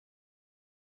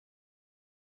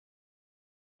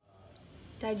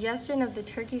Digestion of the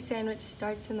turkey sandwich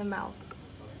starts in the mouth.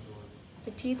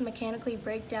 The teeth mechanically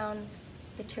break down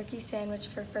the turkey sandwich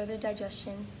for further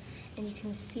digestion, and you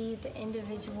can see the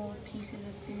individual pieces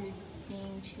of food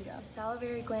being chewed up. The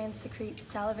salivary glands secrete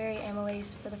salivary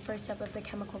amylase for the first step of the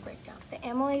chemical breakdown. The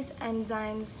amylase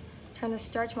enzymes turn the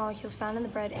starch molecules found in the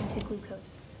bread into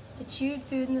glucose. The chewed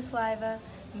food in the saliva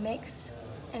mix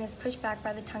and is pushed back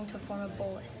by the tongue to form a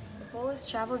bolus. The bolus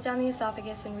travels down the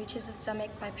esophagus and reaches the stomach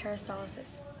by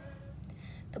peristalsis.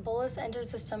 The bolus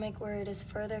enters the stomach where it is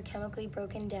further chemically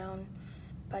broken down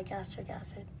by gastric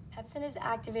acid. Pepsin is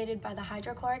activated by the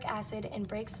hydrochloric acid and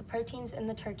breaks the proteins in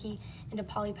the turkey into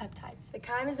polypeptides. The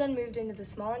chyme is then moved into the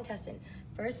small intestine,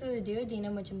 first through the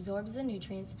duodenum, which absorbs the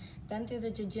nutrients, then through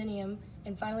the jejunum,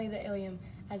 and finally the ileum.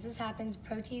 As this happens,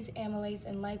 protease, amylase,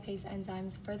 and lipase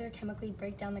enzymes further chemically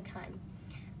break down the chyme.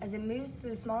 As it moves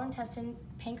through the small intestine,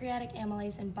 pancreatic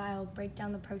amylase and bile break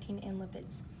down the protein and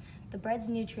lipids. The bread's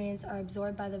nutrients are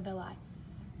absorbed by the villi.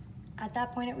 At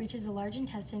that point, it reaches the large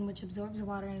intestine, which absorbs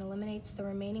water and eliminates the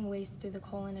remaining waste through the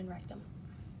colon and rectum.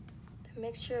 The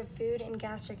mixture of food and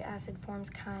gastric acid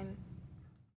forms chyme.